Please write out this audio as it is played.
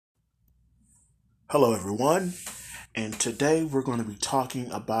Hello, everyone, and today we're going to be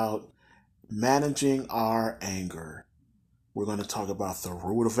talking about managing our anger. We're going to talk about the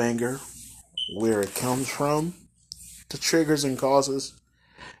root of anger, where it comes from, the triggers and causes,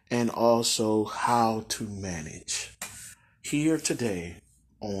 and also how to manage. Here today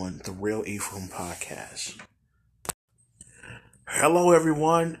on the Real Ephraim podcast. Hello,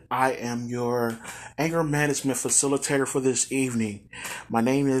 everyone. I am your anger management facilitator for this evening. My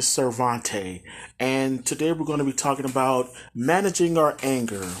name is Cervante, and today we're going to be talking about managing our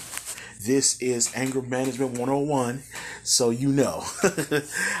anger. This is Anger Management 101, so you know. I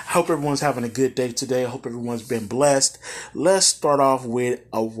hope everyone's having a good day today. I hope everyone's been blessed. Let's start off with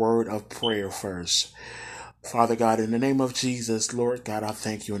a word of prayer first. Father God, in the name of Jesus, Lord God, I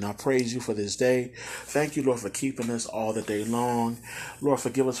thank you and I praise you for this day. Thank you, Lord, for keeping us all the day long. Lord,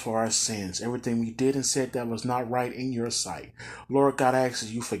 forgive us for our sins, everything we did and said that was not right in your sight. Lord God, I ask that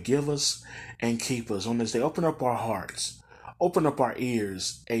you forgive us and keep us on this day. Open up our hearts. Open up our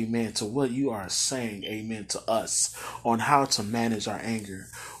ears, amen, to what you are saying, amen, to us on how to manage our anger.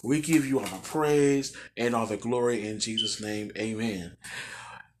 We give you all the praise and all the glory in Jesus' name, amen.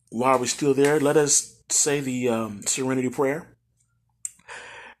 While we're still there, let us say the serenity prayer.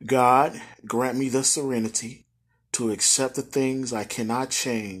 God, grant me the serenity to accept the things I cannot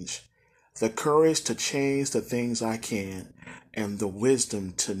change, the courage to change the things I can, and the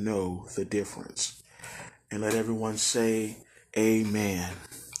wisdom to know the difference. And let everyone say, amen.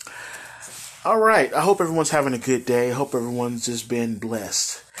 All right. I hope everyone's having a good day. I hope everyone's just been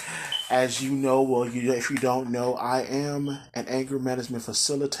blessed. As you know, if you don't know, I am an anger management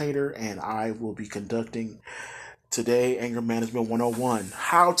facilitator, and I will be conducting today Anger Management 101.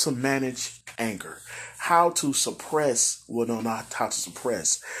 How to manage anger. How to suppress, well, no, not how to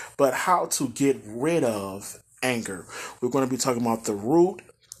suppress, but how to get rid of anger. We're going to be talking about the root.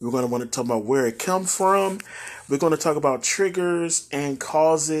 We're going to want to talk about where it comes from. We're going to talk about triggers and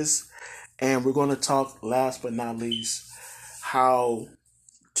causes. And we're going to talk, last but not least, how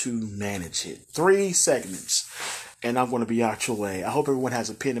to manage it. 3 segments, and I'm going to be out your way. I hope everyone has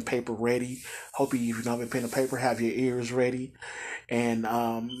a pen and paper ready. Hope you, if you don't have a pen and paper, have your ears ready. And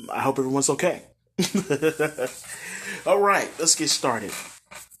I hope everyone's okay. All right, let's get started.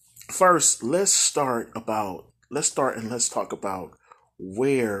 First, let's start and let's talk about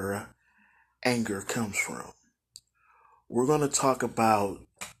where anger comes from. We're going to talk about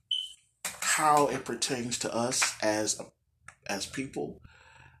how it pertains to us as people,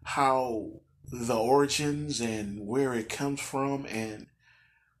 how the origins and where it comes from and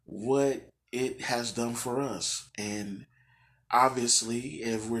what it has done for us. And obviously,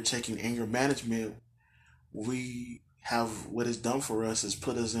 if we're taking anger management, we have what it's done for us is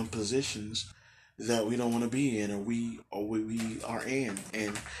put us in positions that we don't want to be in, or we are in,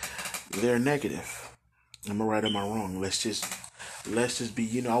 and they're negative. Am I right or am I wrong? Let's just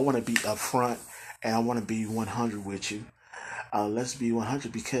be, I want to be upfront and I want to be 100 with you. Let's be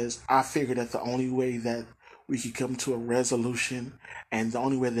 100, because I figured that the only way that we could come to a resolution and the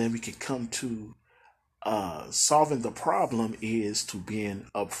only way that we could come to solving the problem is to being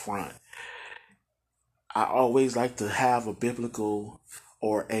upfront. I always like to have a biblical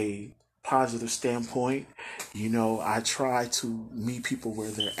or a positive standpoint. I try to meet people where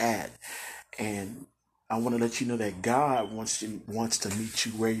they're at, and I want to let you know that God wants to meet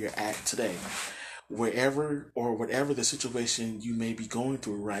you where you're at today. Wherever or whatever the situation you may be going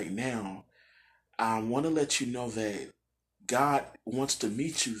through right now, I want to let you know that God wants to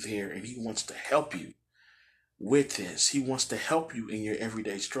meet you there, and He wants to help you with this. He wants to help you in your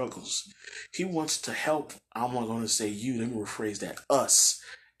everyday struggles. He wants to help, I'm not going to say you, let me rephrase that, us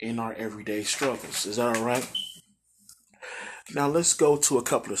in our everyday struggles. Is that all right? Now let's go to a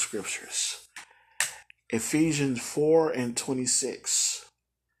couple of scriptures. Ephesians 4:26.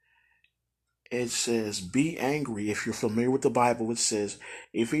 It says, be angry. If you're familiar with the Bible, it says,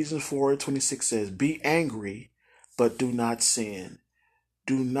 Ephesians 4:26 says, be angry, but do not sin.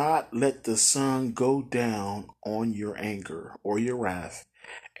 Do not let the sun go down on your anger or your wrath,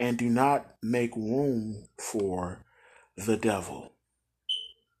 and do not make room for the devil.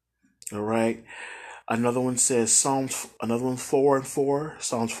 All right. Another one says, Psalms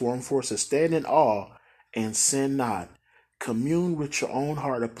 4:4 says, stand in awe and sin not. Commune with your own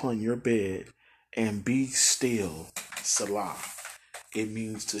heart upon your bed and be still. Salah. It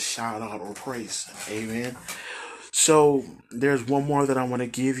means to shout out or praise. Amen. So there's one more that I want to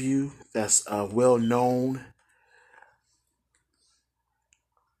give you that's well-known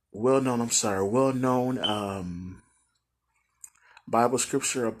Bible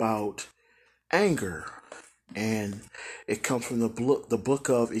scripture about anger. And it comes from the book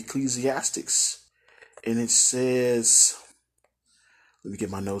of Ecclesiastes. And it says, let me get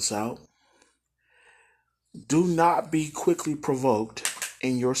my notes out. Do not be quickly provoked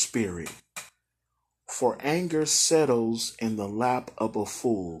in your spirit, for anger settles in the lap of a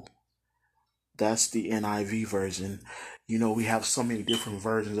fool. That's the NIV version. We have so many different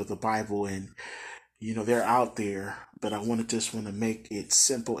versions of the Bible, and they're out there, but I just want to make it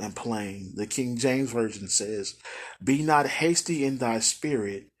simple and plain. The King James Version says, "Be not hasty in thy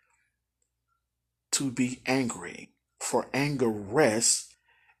spirit to be angry, for anger rests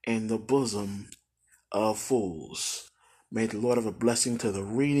in the bosom of fools." May the Lord have a blessing to the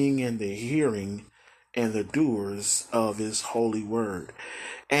reading and the hearing and the doers of his holy word.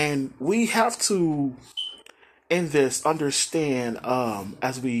 And we have to, in this, understand,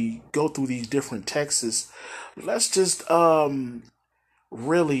 as we go through these different texts, let's just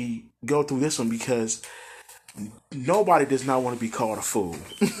really go through this one, because nobody does not want to be called a fool.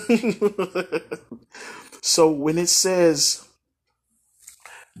 So when it says,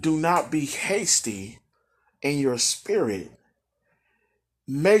 do not be hasty in your spirit,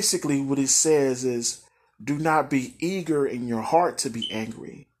 basically what it says is, do not be eager in your heart to be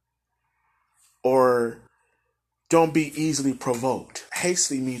angry, or don't be easily provoked.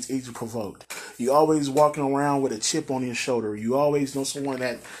 Hasty means easily provoked. You always walking around with a chip on your shoulder. You always know someone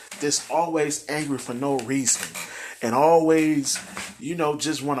that just always angry for no reason, and always,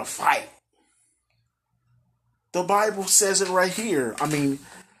 just want to fight. The Bible says it right here.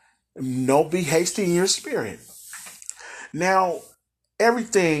 Don't be hasty in your spirit. Now,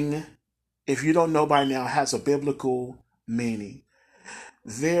 everything, if you don't know by now, has a biblical meaning.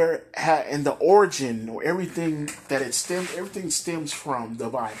 In the origin, or everything stems from the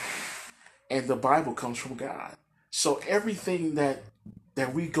Bible, and the Bible comes from God. So everything that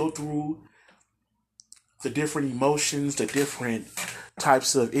we go through, the different emotions, the different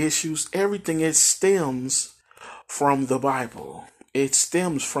types of issues, everything, it stems from the Bible. It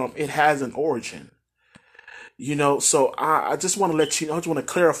has an origin. So I just want to I just want to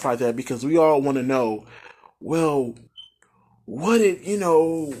clarify that, because we all want to know, well,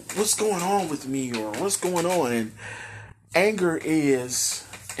 what's going on with me, or what's going on? And anger is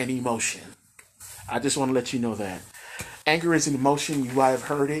an emotion. I just want to let you know that. Anger is an emotion. You might have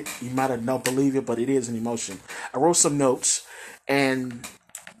heard it. You might have not believe it, but it is an emotion. I wrote some notes, and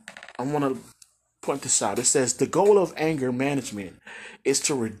I want to point this out. It says, the goal of anger management is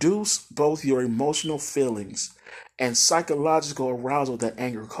to reduce both your emotional feelings and psychological arousal that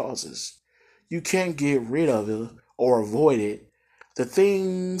anger causes. You can't get rid of it or avoid it, the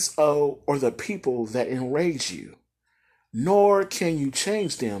things or the people that enrage you, nor can you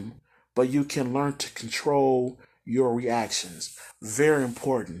change them, but you can learn to control your reactions. Very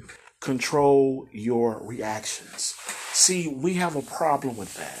important. Control your reactions. See, we have a problem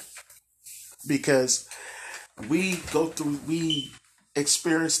with that, because we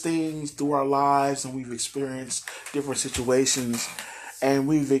experience things through our lives, and we've experienced different situations, and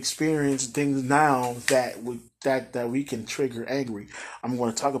we've experienced things now that we can trigger angry. I'm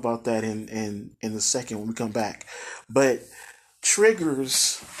going to talk about that in a second when we come back. But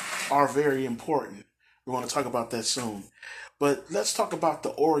triggers are very important. We're going to talk about that soon. But let's talk about the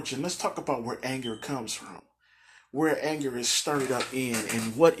origin. Let's talk about where anger comes from, where anger is stirred up in,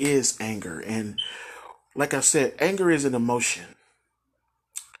 and what is anger. And like I said, anger is an emotion.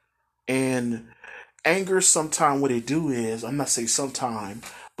 And anger, sometime what it do is, I'm not saying sometime,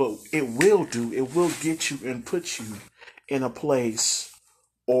 but it will get you and put you in a place,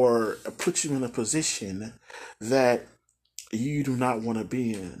 or put you in a position that you do not want to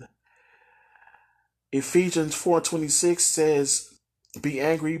be in. Ephesians 4:26 says, be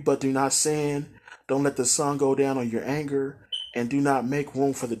angry, but do not sin. Don't let the sun go down on your anger, and do not make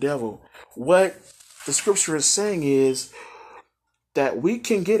room for the devil. What the scripture is saying is that we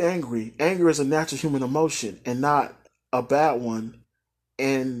can get angry. Anger is a natural human emotion, and not a bad one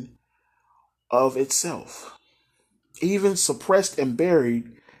in of itself. Even suppressed and buried,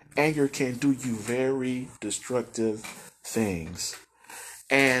 anger can do you very destructive things.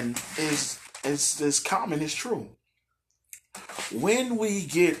 And it's common, it's true. When we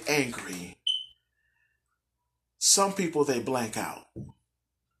get angry, some people, they blank out.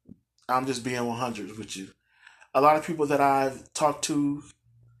 I'm just being 100 with you. A lot of people that I've talked to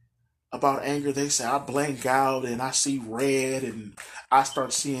about anger, they say I blank out and I see red and I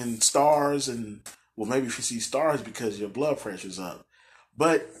start seeing stars. And well, maybe if you see stars because your blood pressure's up,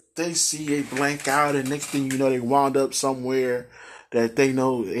 but they see a blank out, and next thing you know, they wound up somewhere that they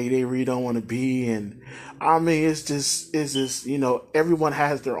know they really don't want to be. And it's just everyone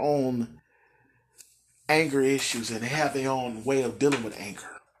has their own anger issues, and they have their own way of dealing with anger.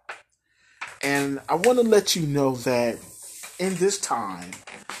 And I want to let you know that in this time,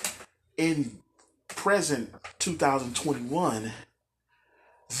 in present 2021,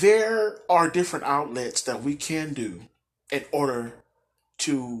 there are different outlets that we can do in order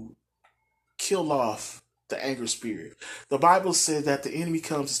to kill off the anger spirit. The Bible says that the enemy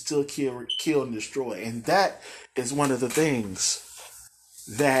comes to still kill, and destroy. And that is one of the things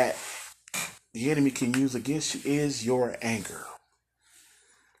that the enemy can use against you is your anger.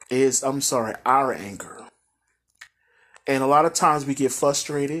 Our anger. And a lot of times we get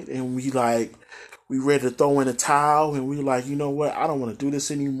frustrated and we ready to throw in a towel and we like, you know what, I don't want to do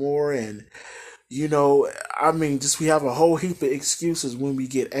this anymore. And, we have a whole heap of excuses when we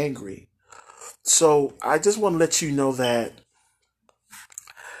get angry. So I just want to let you know that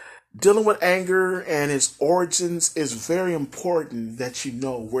dealing with anger and its origins is very important that you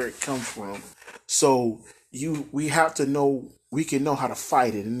know where it comes from. So we have to know, we can know how to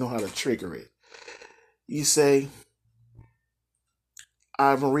fight it and know how to trigger it. You say,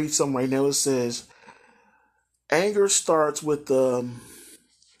 I'm going to read something right now. It says, anger starts with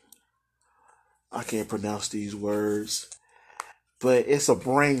I can't pronounce these words, but it's a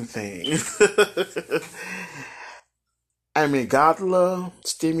brain thing. Amygdala,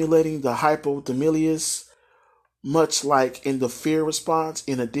 stimulating the hypothalamus, much like in the fear response.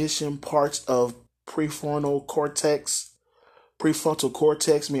 In addition, parts of prefrontal cortex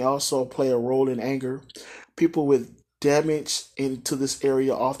may also play a role in anger. People with damage into this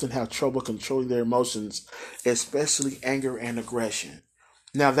area often have trouble controlling their emotions, especially anger and aggression.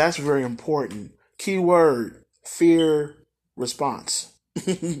 Now that's very important. Keyword, fear response.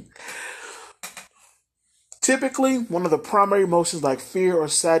 Typically, one of the primary emotions like fear or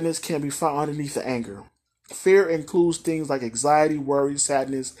sadness can be found underneath the anger. Fear includes things like anxiety, worry,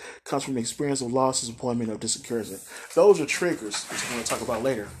 sadness, comes from the experience of loss, disappointment, or discouragement. Those are triggers, which I'm going to talk about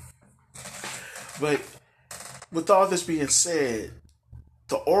later. But with all this being said,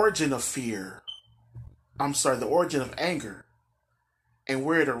 the origin of anger, and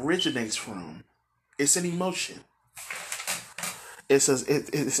where it originates from, it's an emotion. It's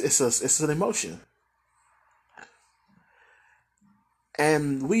an emotion.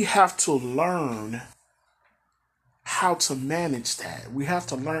 And we have to learn how to manage that. We have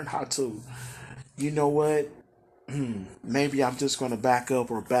to learn how to, maybe I'm just going to back up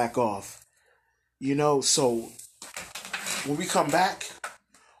or back off. So when we come back,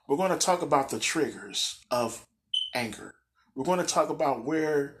 we're going to talk about the triggers of anger. We're going to talk about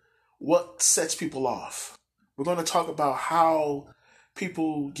what sets people off. We're going to talk about how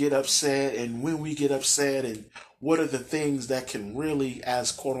people get upset and when we get upset and what are the things that can really,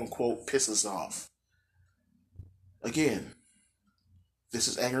 as quote unquote, piss us off. Again, this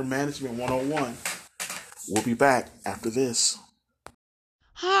is Anger Management 101. We'll be back after this.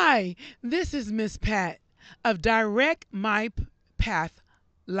 Hi, this is Miss Pat of Direct My Path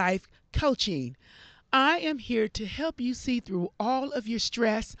Life Coaching. I am here to help you see through all of your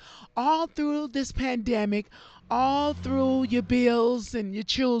stress, all through this pandemic, all through your bills and your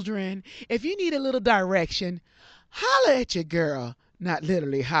children. If you need a little direction, holla at your girl. Not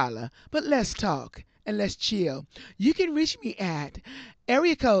literally holla, but let's talk and let's chill. You can reach me at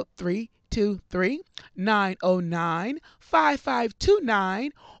area code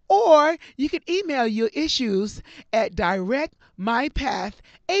 323-909-5529, or you can email your issues at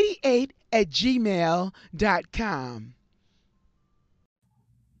directmypath88@gmail.com.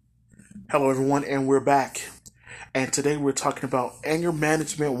 Hello, everyone, and we're back. And today we're talking about Anger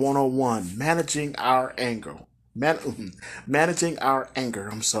Management 101, managing our anger. Managing our anger,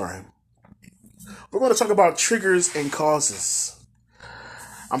 I'm sorry. We're going to talk about triggers and causes.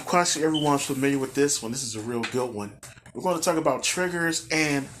 I'm quite sure everyone's familiar with this one. This is a real good one. We're going to talk about triggers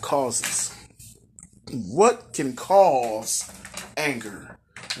and causes. What can cause anger?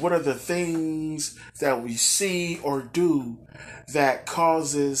 What are the things that we see or do that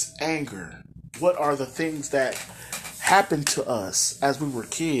causes anger? What are the things that happened to us as we were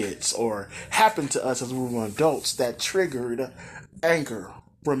kids or happened to us as we were adults that triggered anger?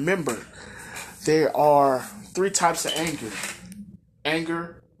 Remember, there are three types of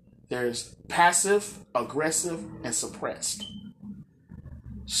anger. There's passive, aggressive, and suppressed.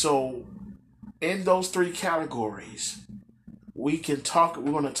 So in those three categories, we're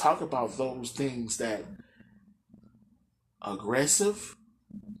going to talk about those things that aggressive,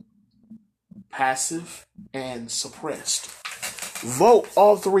 passive, and suppressed.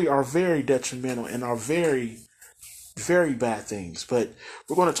 All three are very detrimental and are very, very bad things, but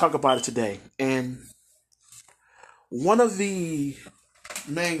we're going to talk about it today. And one of the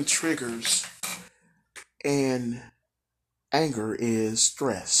main triggers in anger is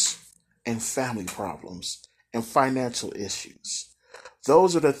stress. and family problems and financial issues.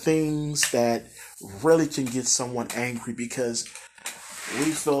 Those are the things that really can get someone angry because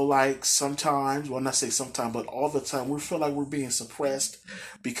we feel like sometimes, well, not say sometimes, but all the time, we feel like we're being suppressed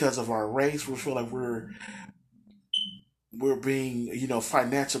because of our race. We feel like we're being,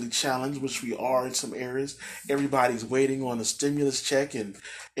 financially challenged, which we are in some areas. Everybody's waiting on a stimulus check, and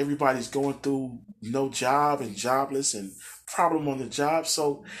everybody's going through no job and jobless and problem on the job.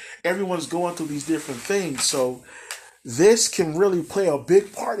 So everyone's going through these different things. So this can really play a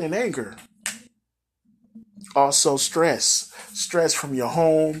big part in anger. Also, stress from your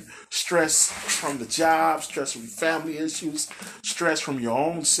home, stress from the job, stress from family issues, stress from your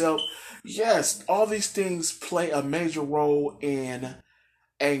own self. Yes, all these things play a major role in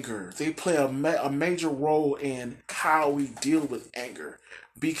anger. They play a major role in how we deal with anger.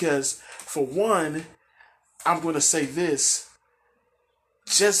 Because, for one, I'm going to say this,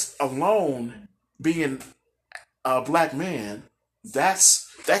 just alone being a black man, that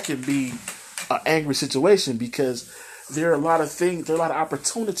can be an angry situation because there are a lot of things, there are a lot of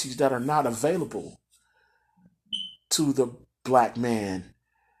opportunities that are not available to the black man.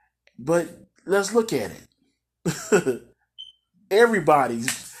 But let's look at it.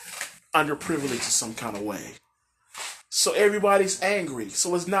 Everybody's underprivileged in some kind of way. So everybody's angry.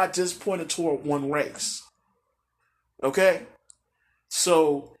 So it's not just pointed toward one race. Okay?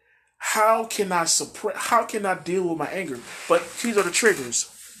 So how can I deal with my anger? But these are the triggers.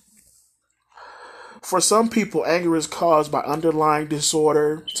 For some people, anger is caused by underlying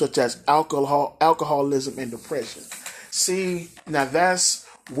disorder such as alcoholism, and depression. See, now that's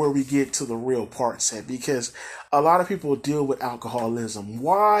where we get to the real parts at, because a lot of people deal with alcoholism.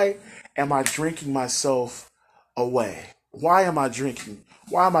 Why am I drinking myself away? Why am I drinking?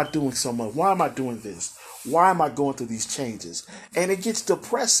 Why am I doing so much? Why am I doing this? Why am I going through these changes? And it gets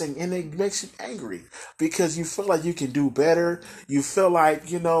depressing and it makes you angry because you feel like you can do better. You feel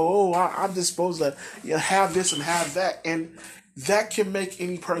like, I'm just supposed to have this and have that. And that can make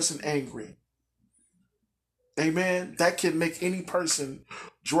any person angry. Amen. That can make any person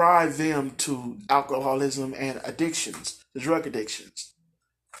drive them to alcoholism and addictions, the drug addictions.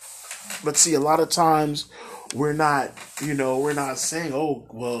 But see, a lot of times we're not saying, oh,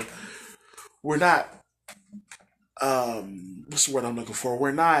 well, we're not, what's the word I'm looking for?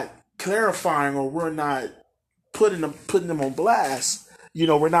 We're not clarifying, or we're not putting them on blast.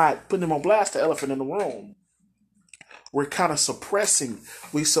 We're not putting them on blast, the elephant in the room. We're kind of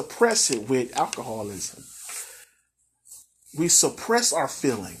we suppress it with alcoholism. We suppress our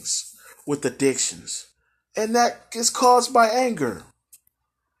feelings with addictions. And that is caused by anger.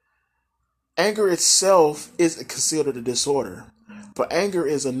 Anger itself is considered a disorder, but anger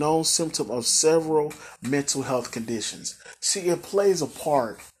is a known symptom of several mental health conditions. See, it plays a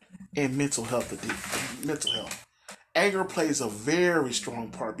part in mental health. Anger plays a very strong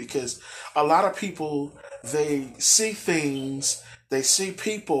part because a lot of people, they see things, they see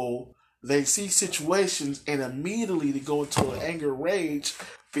people, they see situations, and immediately they go into an anger rage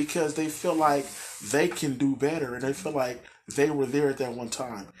because they feel like they can do better and they feel like they were there at that one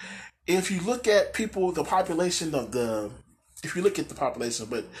time. If you look at people, but if you look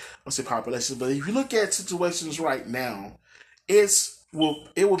at situations right now, it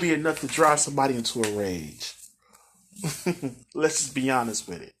will be enough to drive somebody into a rage. Let's just be honest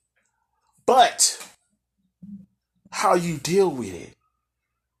with it. But how you deal with it,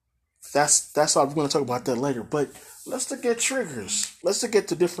 that's why we're going to talk about that later. But let's look at triggers. Let's look at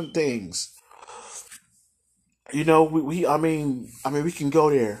the different things. We can go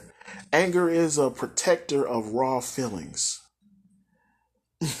there. Anger is a protector of raw feelings.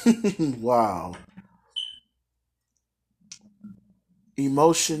 Wow.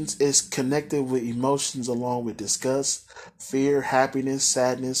 Emotions is connected with emotions along with disgust, fear, happiness,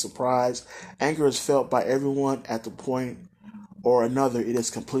 sadness, surprise. Anger is felt by everyone at the point or another. It is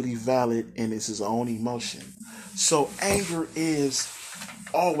completely valid and it's his own emotion. So anger is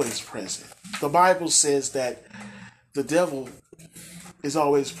always present. The Bible says that the devil is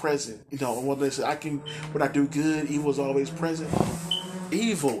always present. When they say when I do good, evil is always present.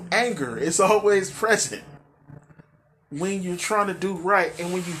 Evil, anger is always present. When you're trying to do right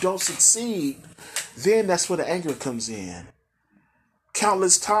and when you don't succeed, then that's where the anger comes in.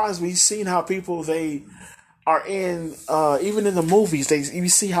 Countless times we've seen how people, they are in, even in the movies, you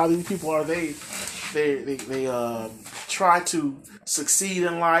see how these people are, they try to succeed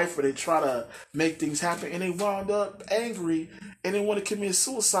in life, or they try to make things happen, and they wound up angry and they want to commit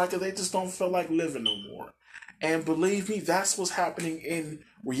suicide because they just don't feel like living no more. And believe me, that's what's happening in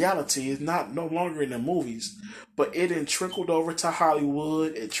reality. It's not no longer in the movies, but it then trickled over to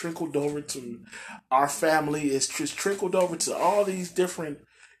Hollywood. It trickled over to our family. It's just trickled over to all these different,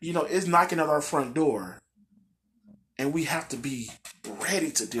 it's knocking at our front door. And we have to be ready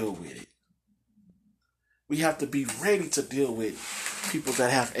to deal with it. We have to be ready to deal with people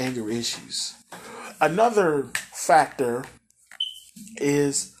that have anger issues. Another factor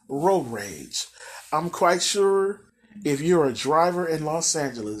is road rage. I'm quite sure if you're a driver in Los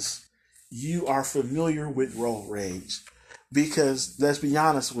Angeles, you are familiar with road rage. Because let's be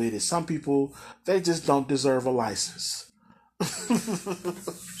honest with it, some people, they just don't deserve a license.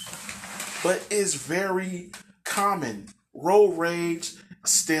 But it's very common. Road rage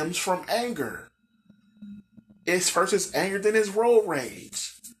stems from anger. It's first it's anger, then it's road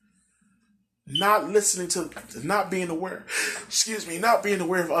rage. Not being aware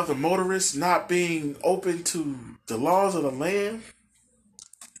of other motorists, not being open to the laws of the land,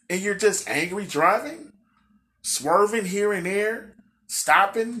 and you're just angry driving, swerving here and there,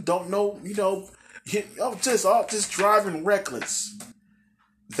 stopping, don't know, just driving reckless.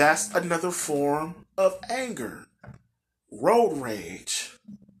 That's another form of anger, road rage.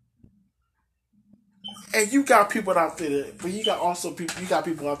 And you got people out there, but you got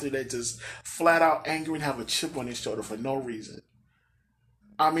people out there that just flat out angry and have a chip on their shoulder for no reason.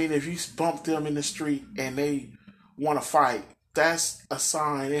 I mean, if you bump them in the street and they want to fight, that's a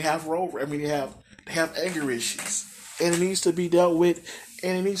sign they have they have anger issues, and it needs to be dealt with,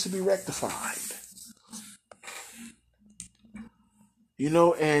 and it needs to be rectified.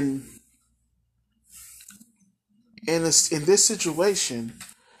 And in this situation,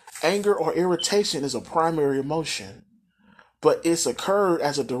 anger or irritation is a primary emotion, but it's occurred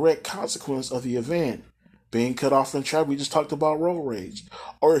as a direct consequence of the event. Being cut off in traffic, we just talked about road rage.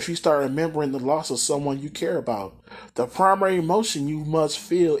 Or if you start remembering the loss of someone you care about, the primary emotion you must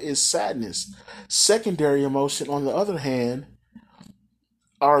feel is sadness. Secondary emotion, on the other hand,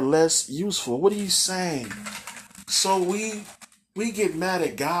 are less useful. What are you saying? So we get mad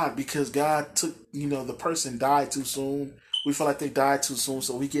at God because God took, the person died too soon. We feel like they died too soon,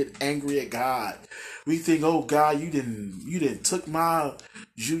 so we get angry at God. We think, oh God, you didn't took my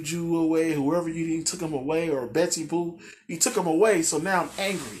Juju away, whoever you didn't took him away, or Betsy Boo, you took him away, so now I'm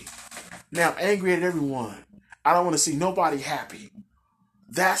angry. Now I'm angry at everyone. I don't want to see nobody happy.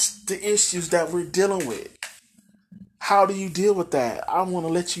 That's the issues that we're dealing with. How do you deal with that? I want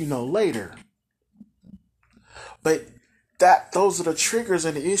to let you know later. But those are the triggers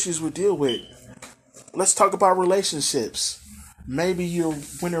and the issues we deal with. Let's talk about relationships. Maybe you're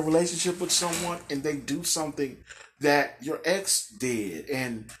in a relationship with someone and they do something that your ex did,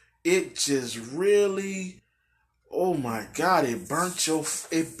 and it just really, oh my God, it burnt your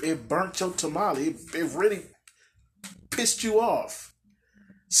tamale. It really pissed you off.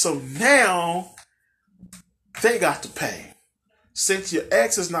 So now they got to pay. Since your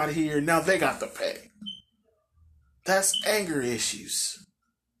ex is not here, now they got to pay. That's anger issues.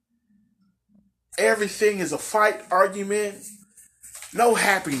 Everything is a fight, argument. No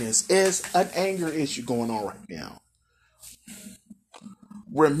happiness. Is an anger issue going on right now.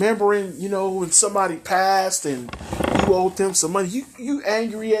 Remembering, when somebody passed and you owed them some money. You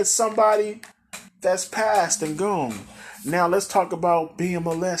angry at somebody that's passed and gone. Now let's talk about being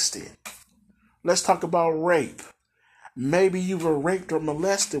molested. Let's talk about rape. Maybe you were raped or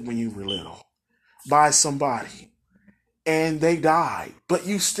molested when you were little by somebody. And they died. But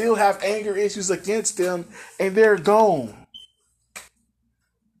you still have anger issues against them and they're gone.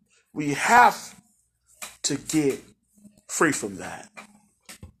 We have to get free from that.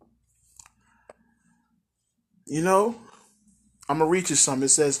 I'm going to read you something. It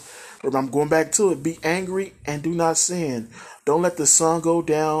says, I'm going back to it. Be angry and do not sin. Don't let the sun go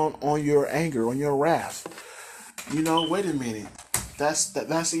down on your anger, on your wrath. Wait a minute. That's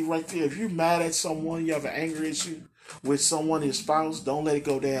it right there. If you're mad at someone, you have an anger issue with someone, your spouse, don't let it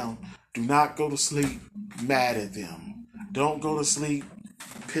go down. Do not go to sleep mad at them. Don't go to sleep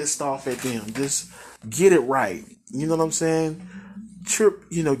pissed off at them. Just get it right. You know what I'm saying?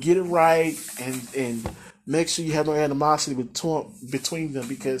 Get it right and make sure you have no animosity between you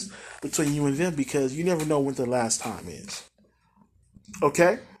and them, because you never know when the last time is.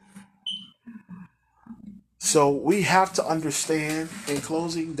 Okay? So we have to understand, in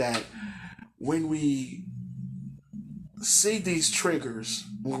closing, that when we see these triggers,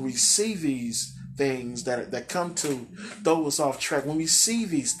 when we see these things that come to throw us off track, when we see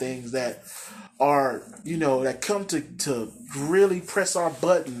these things that are, that come to really press our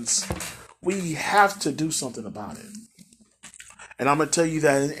buttons, we have to do something about it. And I'm gonna tell you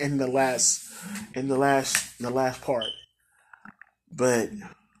that in the last part. But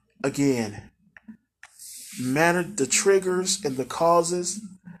again, the triggers and the causes,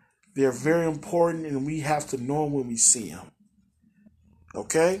 they're very important, and we have to know them when we see them.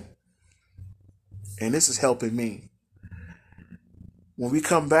 Okay? And this is helping me. When we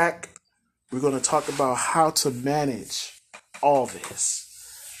come back, we're going to talk about how to manage all this.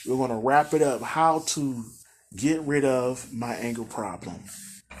 We're going to wrap it up, how to get rid of my anger problem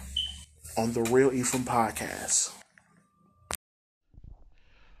on the Real Ephraim podcast.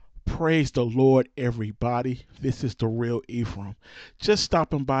 Praise the Lord, everybody. This is the Real Ephraim. Just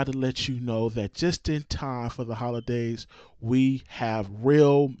stopping by to let you know that just in time for the holidays, we have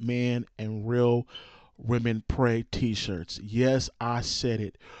Real Men and Real Women Pray t-shirts. Yes, I said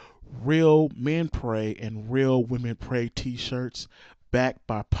it. Real Men Pray and Real Women Pray t-shirts, backed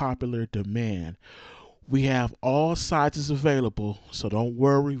by popular demand. We have all sizes available, so don't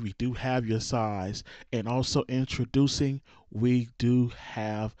worry, we do have your size. And also introducing, we do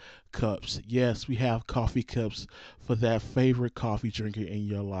have cups. Yes, we have coffee cups for that favorite coffee drinker in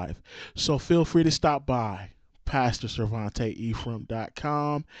your life. So feel free to stop by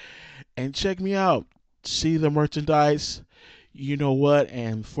PastorServanteEphraim.com and check me out. See the merchandise. You know what?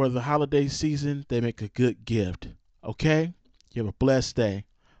 And for the holiday season, they make a good gift. Okay? You have a blessed day.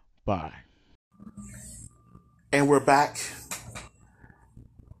 Bye. And we're back.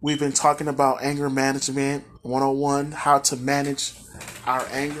 We've been talking about anger management 101, how to manage our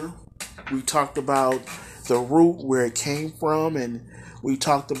anger. We talked about the root, where it came from, and we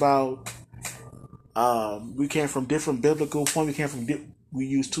talked about we came from different biblical points. We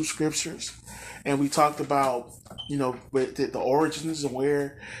used two scriptures, and we talked about the origins and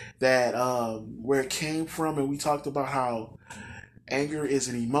where it came from, and we talked about how anger is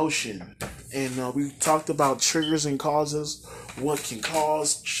an emotion, and we talked about triggers and causes, what can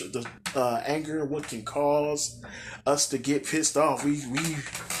cause the anger, what can cause us to get pissed off. We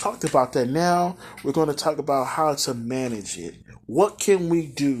talked about that. Now we're going to talk about how to manage it. What can we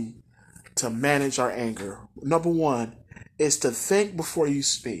do to manage our anger? Number one is to think before you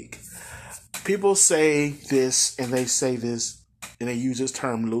speak. People say this, and they say this, and they use this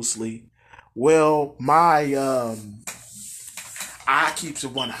term loosely. Well, I keeps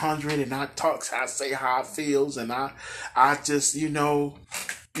it 100, and I say how it feels, and I just, you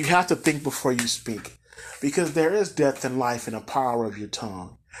have to think before you speak, because there is death and life in the power of your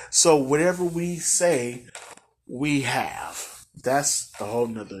tongue. So whatever we say, we have. That's a whole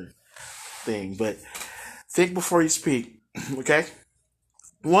nother thing, but think before you speak, okay?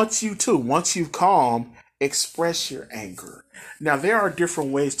 Once you've calmed, express your anger. Now, there are different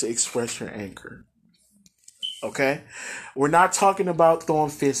ways to express your anger. Okay? We're not talking about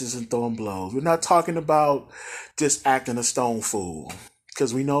throwing fists and throwing blows. We're not talking about just acting a stone fool.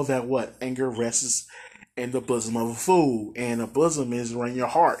 Because we know that anger rests in the bosom of a fool. And a bosom is in your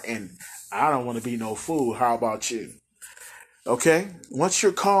heart. And I don't want to be no fool. How about you? Okay? Once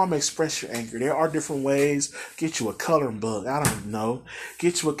you're calm, express your anger. There are different ways. Get you a coloring book. I don't know.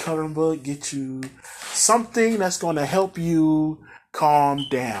 Get you a coloring book. Get you something that's going to help you calm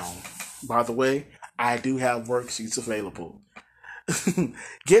down. By the way, I do have worksheets available.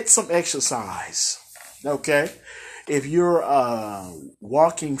 Get some exercise. Okay? If you're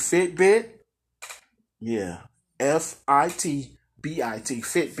walking Fitbit, yeah, Fitbit,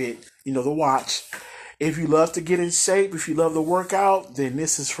 Fitbit, the watch. If you love to get in shape, if you love to work out, then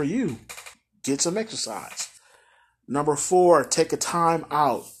this is for you. Get some exercise. Number 4, take a time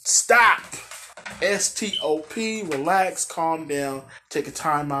out. Stop. STOP, relax, calm down, take a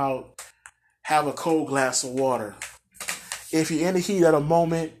time out. Have a cold glass of water. If you're in the heat at a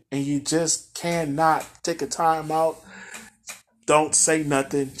moment and you just cannot take a time out, don't say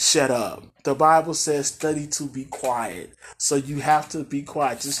nothing. Shut up. The Bible says study to be quiet. So you have to be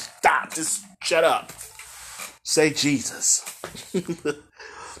quiet. Just stop. Just shut up. Say Jesus.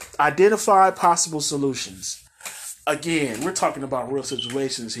 Identify possible solutions. Again, we're talking about real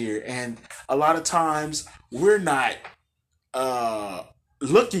situations here. And a lot of times we're not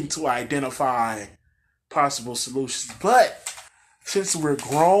looking to identify possible solutions. But since we're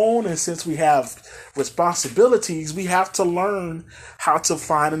grown and since we have responsibilities, we have to learn how to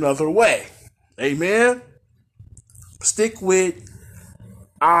find another way. Amen? Stick with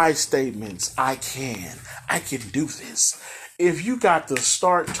I statements. I can do this. If you got to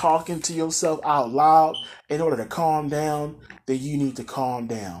start talking to yourself out loud in order to calm down, then you need to calm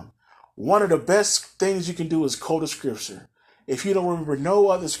down. One of the best things you can do is quote a scripture. If you don't remember no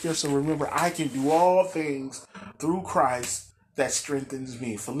other scripture, remember I can do all things through Christ that strengthens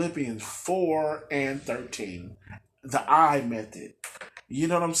me. Philippians 4:13. The I method. You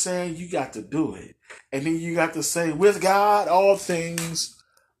know what I'm saying? You got to do it. And then you got to say, with God, all things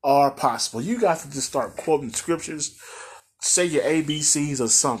are possible. You got to just start quoting scriptures, say your ABCs or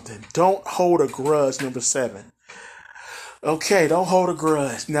something. Don't hold a grudge, number 7. Okay, don't hold a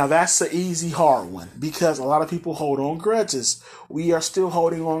grudge. Now that's the easy, hard one because a lot of people hold on grudges. We are still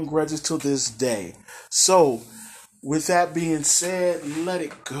holding on grudges to this day. So, with that being said, let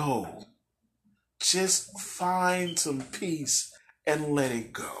it go. Just find some peace and let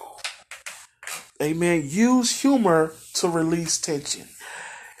it go. Amen. Use humor to release tension.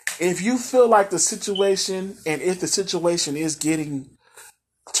 If you feel like the situation, and if the situation is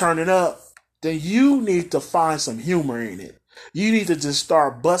turning up, then you need to find some humor in it. You need to just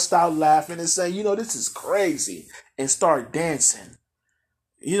start bust out laughing and say, this is crazy, and start dancing.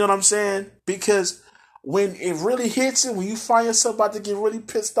 You know what I'm saying? Because when it really hits you, when you find yourself about to get really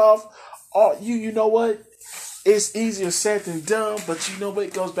pissed off, you know what? It's easier said than done, but you know what?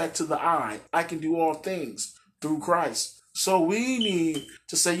 It goes back to the I can do all things through Christ. So we need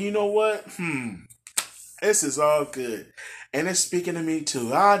to say, you know what? This is all good. And it's speaking to me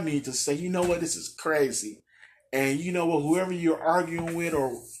too. I need to say, you know what? This is crazy. And you know what? Whoever you're arguing with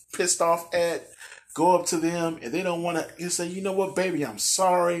or pissed off at, go up to them. And they don't want to, you say, you know what, baby, I'm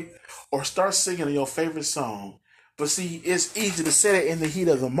sorry. Or start singing your favorite song. But see, it's easy to say it in the heat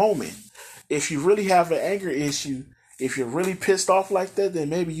of the moment. If you really have an anger issue, if you're really pissed off like that, then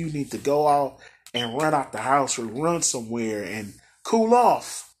maybe you need to go out and run out the house or run somewhere and cool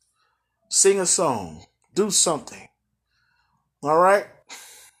off. Sing a song. Do something. All right?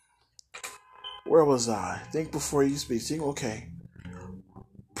 Where was I? Think before you speak. Okay.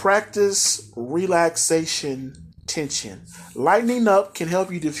 Practice relaxation tension. Lightening up can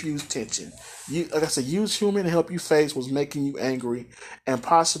help you diffuse tension. Like I said, use humor to help you face what's making you angry and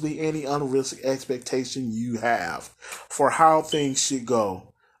possibly any unrealistic expectation you have for how things should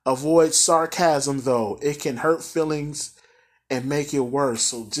go. Avoid sarcasm, though. It can hurt feelings and make it worse.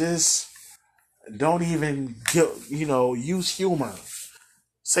 So just don't even use humor.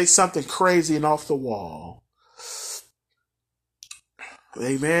 Say something crazy and off the wall.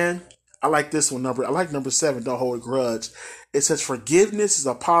 Amen. I like this one. I like number 7, don't hold a grudge. It says forgiveness is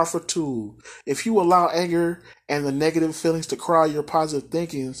a powerful tool. If you allow anger and the negative feelings to crowd your positive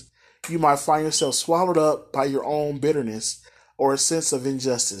thinkings, you might find yourself swallowed up by your own bitterness or a sense of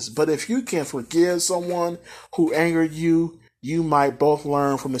injustice. But if you can forgive someone who angered you, you might both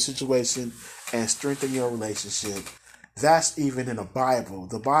learn from the situation and strengthen your relationship. That's even in the Bible.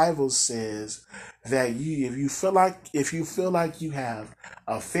 The Bible says that if you feel like you have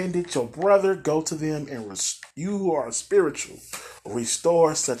offended your brother, go to them and you who are spiritual,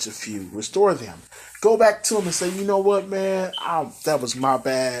 restore such a few. Restore them. Go back to them and say, you know what, man, that was my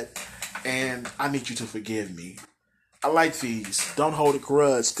bad, and I need you to forgive me. I like these. Don't hold a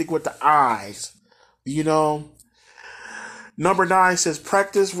grudge. Stick with the eyes. Number 9 says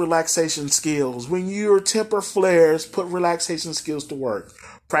practice relaxation skills. When your temper flares, put relaxation skills to work.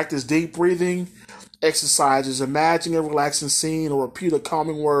 Practice deep breathing exercises. Imagine a relaxing scene or repeat a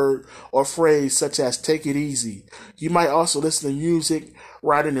calming word or phrase such as take it easy. You might also listen to music,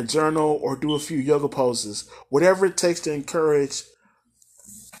 write in a journal, or do a few yoga poses. Whatever it takes to encourage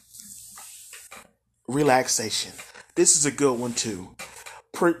relaxation. This is a good one too.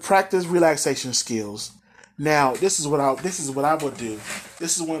 Practice relaxation skills. Now, this is what I would do.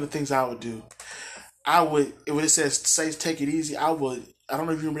 This is one of the things I would do. When it says take it easy, I don't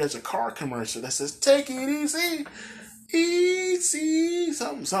know if you remember, there's a car commercial that says take it easy,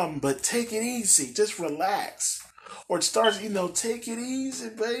 something, but take it easy, just relax. Or it starts, take it easy,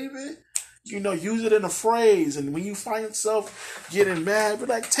 baby. Use it in a phrase, and when you find yourself getting mad, be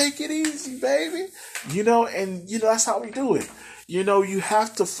like, take it easy, baby. That's how we do it. You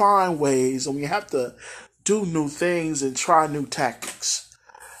have to find ways, and we have to do new things and try new tactics.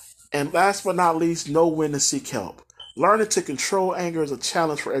 And last but not least, know when to seek help. Learning to control anger is a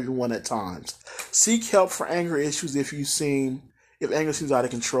challenge for everyone at times. Seek help for anger issues if anger seems out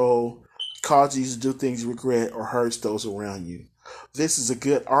of control, causes you to do things you regret, or hurts those around you. This is a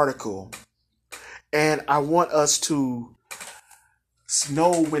good article. And I want us to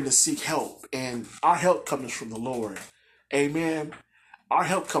know when to seek help. And our help comes from the Lord. Amen. Our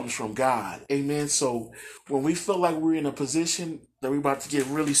help comes from God. Amen. So when we feel like we're in a position that we're about to get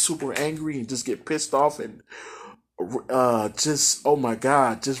really super angry and just get pissed off and just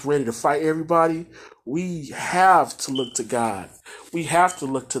ready to fight everybody, we have to look to God. We have to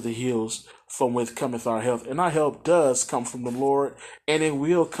look to the hills from whence cometh our help. And our help does come from the Lord, and it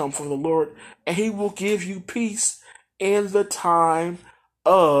will come from the Lord, and He will give you peace in the time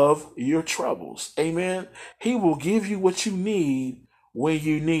of your troubles. Amen. He will give you what you need when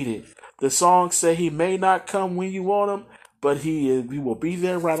you need it. The song say he may not come when you want him, but he will be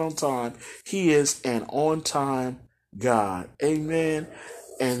there right on time. He is an on time God. Amen.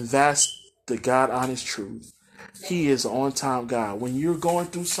 And that's the God honest truth. He is an on time God. When you're going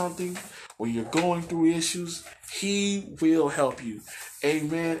through something, when you're going through issues, he will help you.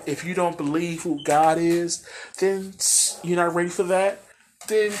 Amen. If you don't believe who God is, then you're not ready for that.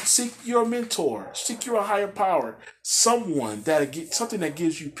 Then seek your mentor, seek your higher power, something that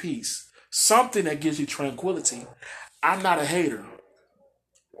gives you peace, something that gives you tranquility. I'm not a hater.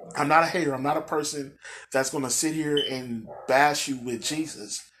 I'm not a hater. I'm not a person that's going to sit here and bash you with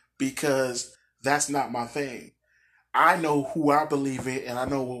Jesus, because that's not my thing. I know who I believe in, and I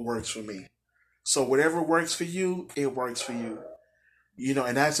know what works for me. So whatever works for you, it works for you.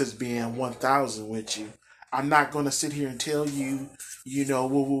 And that's just being 1,000 with you. I'm not going to sit here and tell you, woo,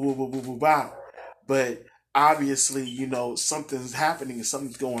 woo, woo, woo, woo, woo, wow. But obviously, something's happening and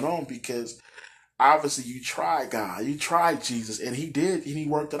something's going on, because obviously you tried God, you tried Jesus, and he did, and he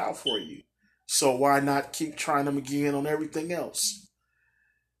worked it out for you. So why not keep trying him again on everything else?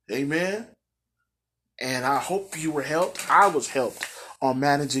 Amen. And I hope you were helped. I was helped on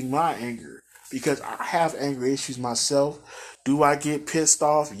managing my anger, because I have anger issues myself. Do I get pissed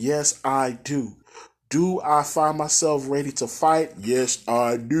off? Yes, I do. Do I find myself ready to fight? Yes,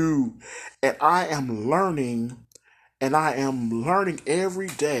 I do. And I am learning every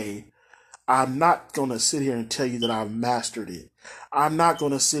day. I'm not going to sit here and tell you that I've mastered it. I'm not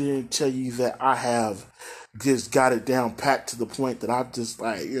going to sit here and tell you that I have just got it down packed to the point that I'm just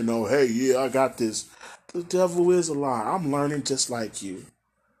like, hey, yeah, I got this. The devil is a lie. I'm learning just like you.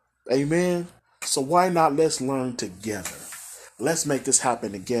 Amen. So why not let's learn together? Let's make this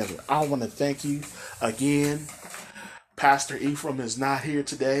happen together. I want to thank you again. Pastor Ephraim is not here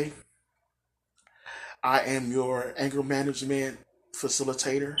today. I am your anger management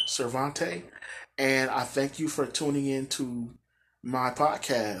facilitator, Cervante, and I thank you for tuning in to my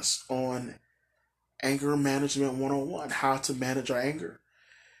podcast on Anger Management 101, how to manage our anger.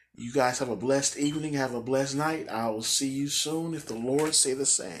 You guys have a blessed evening, have a blessed night. I will see you soon if the Lord say the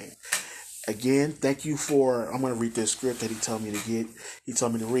same. Again, thank you I'm going to read this script that he told me to read.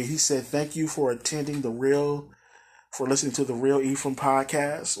 He said, thank you for listening to the Real Ephraim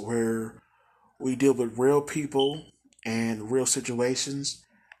podcast, where we deal with real people and real situations,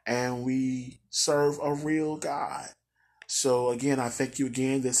 and we serve a real God. So again, I thank you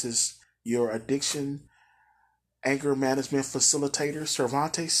again. This is your addiction anger management facilitator,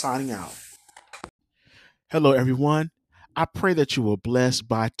 Cervante, signing out. Hello, everyone. I pray that you were blessed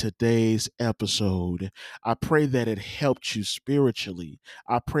by today's episode. I pray that it helped you spiritually.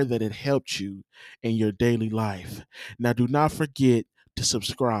 I pray that it helped you in your daily life. Now, do not forget to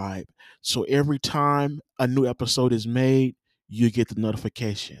subscribe, so every time a new episode is made, you get the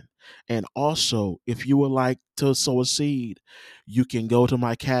notification. And also, if you would like to sow a seed, you can go to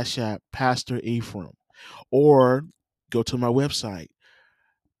my Cash App, Pastor Ephraim, or go to my website,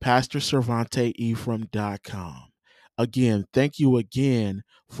 PastorCervanteEphraim.com. Again, thank you again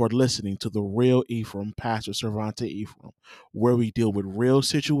for listening to the Real Ephraim, Pastor Cervante Ephraim, where we deal with real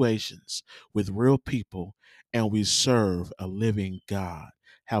situations, with real people, and we serve a living God.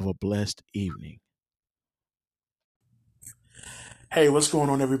 Have a blessed evening. Hey, what's going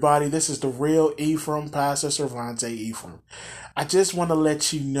on, everybody? This is the Real Ephraim, Pastor Cervante Ephraim. I just want to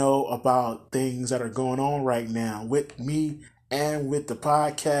let you know about things that are going on right now with me and with the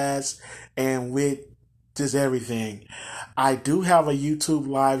podcast and with just everything. I do have a YouTube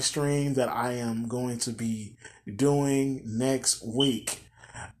live stream that I am going to be doing next week.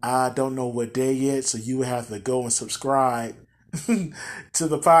 I don't know what day yet, so you have to go and subscribe to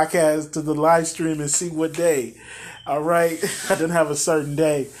the podcast, to the live stream, and see what day. All right. I didn't have a certain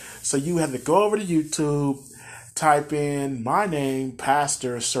day. So you have to go over to YouTube, type in my name,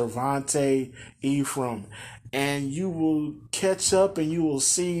 Pastor Cervante Ephraim, and you will catch up and you will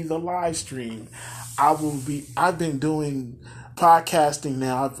see the live stream. I've been doing podcasting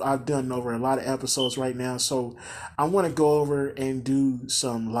now. I've done over a lot of episodes right now. So I want to go over and do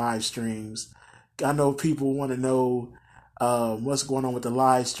some live streams. I know people want to know what's going on with the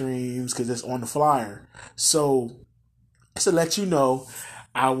live streams because it's on the flyer. So to let you know,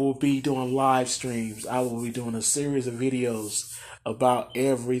 I will be doing live streams. I will be doing a series of videos about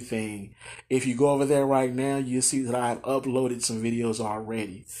everything. If you go over there right now, you'll see that I've uploaded some videos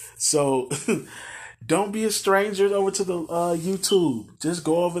already. So don't be a stranger over to the YouTube. Just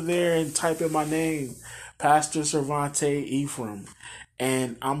go over there and type in my name, Pastor Cervante Ephraim,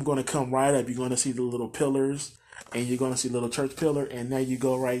 and I'm going to come right up. You're going to see the little pillars, and you're going to see the little church pillar, and there you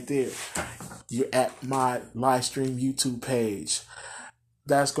go right there. You're at my live stream YouTube page.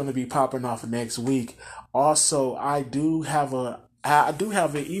 That's going to be popping off next week. Also, I do have an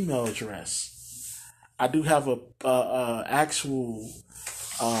email address. I do have a actual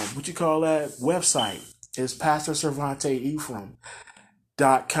what you call that website. It's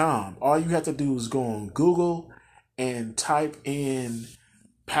PastorCervanteEphraim.com. All you have to do is go on Google and type in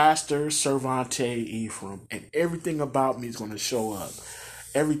Pastor Cervante Ephraim, and everything about me is going to show up.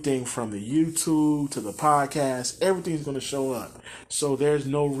 Everything from the YouTube to the podcast, everything's going to show up. So there's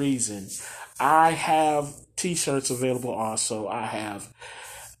no reason. I have t-shirts available also. I have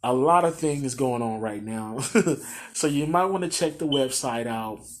a lot of things going on right now. So you might want to check the website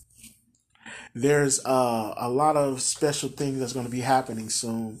out. There's a lot of special things that's going to be happening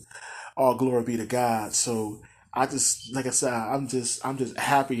soon. All glory be to God. So I just, like I said, I'm just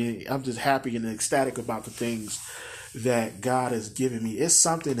happy. I'm just happy and ecstatic about the things that God has given me. It's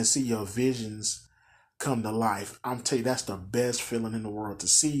something to see your visions come to life. I'm telling you, that's the best feeling in the world, to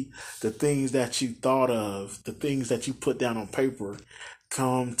see the things that you thought of, the things that you put down on paper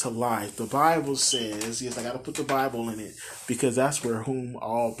come to life. The Bible says, yes, I got to put the Bible in it because that's where whom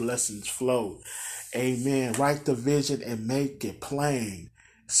all blessings flow. Amen. Write the vision and make it plain.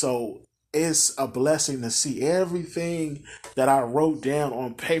 So it's a blessing to see everything that I wrote down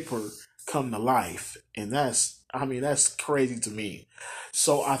on paper come to life. And that's crazy to me.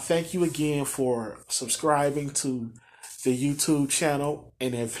 So I thank you again for subscribing to the YouTube channel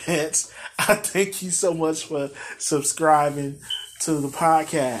in advance. I thank you so much for subscribing to the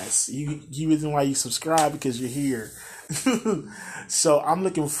podcast. You reason why you subscribe because you're here. So I'm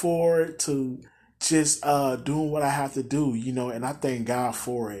looking forward to just doing what I have to do, and I thank God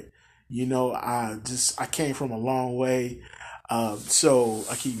for it. I came from a long way. So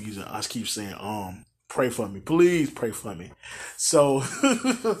I keep saying, pray for me. Please pray for me. So,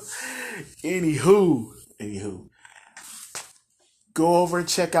 anywho, go over and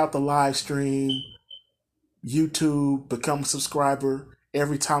check out the live stream, YouTube, become a subscriber.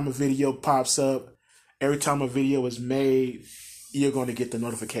 Every time a video pops up, every time a video is made, you're going to get the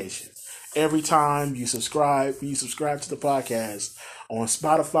notification. Every time you subscribe to the podcast on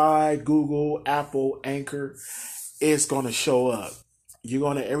Spotify, Google, Apple, Anchor, it's going to show up.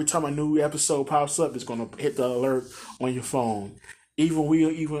 Every time a new episode pops up, it's gonna hit the alert on your phone. We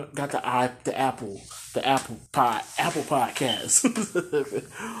even got the Apple Podcast.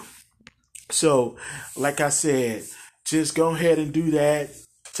 So, like I said, just go ahead and do that.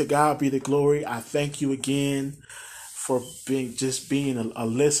 To God be the glory. I thank you again for being a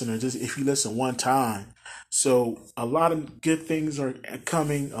listener. Just if you listen one time. So a lot of good things are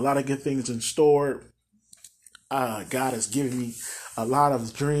coming. A lot of good things in store. God has given me a lot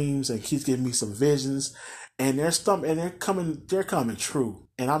of dreams and He's giving me some visions, and they're coming true.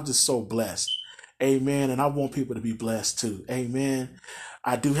 And I'm just so blessed. Amen. And I want people to be blessed too. Amen.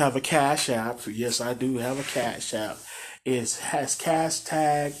 I do have a Cash App. Yes, I do have a Cash App. It has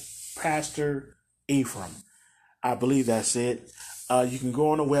hashtag Pastor Ephraim. I believe that's it. You can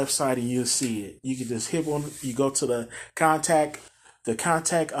go on the website and you'll see it. You can just you go to the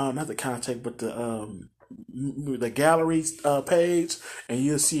gallery page, and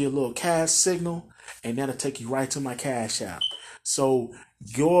you'll see a little cash signal, and that'll take you right to my Cash App. So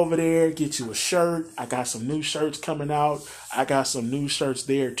go over there, get you a shirt. I got some new shirts coming out. I got some new shirts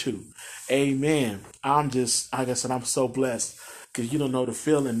there too. Amen. Like I said, I'm so blessed because you don't know the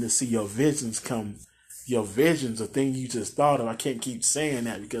feeling to see your visions come. Your visions, a thing you just thought of. I can't keep saying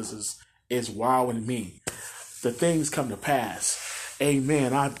that because it's wowing me. The things come to pass.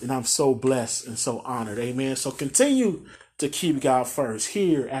 Amen. I'm so blessed and so honored. Amen. So continue to keep God first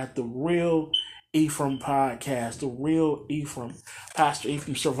here at the Real Ephraim Podcast, the Real Ephraim, Pastor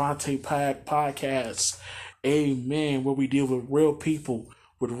Ephraim Cervante Podcast. Amen. Where we deal with real people,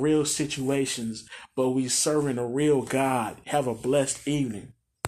 with real situations, but we serving a real God. Have a blessed evening.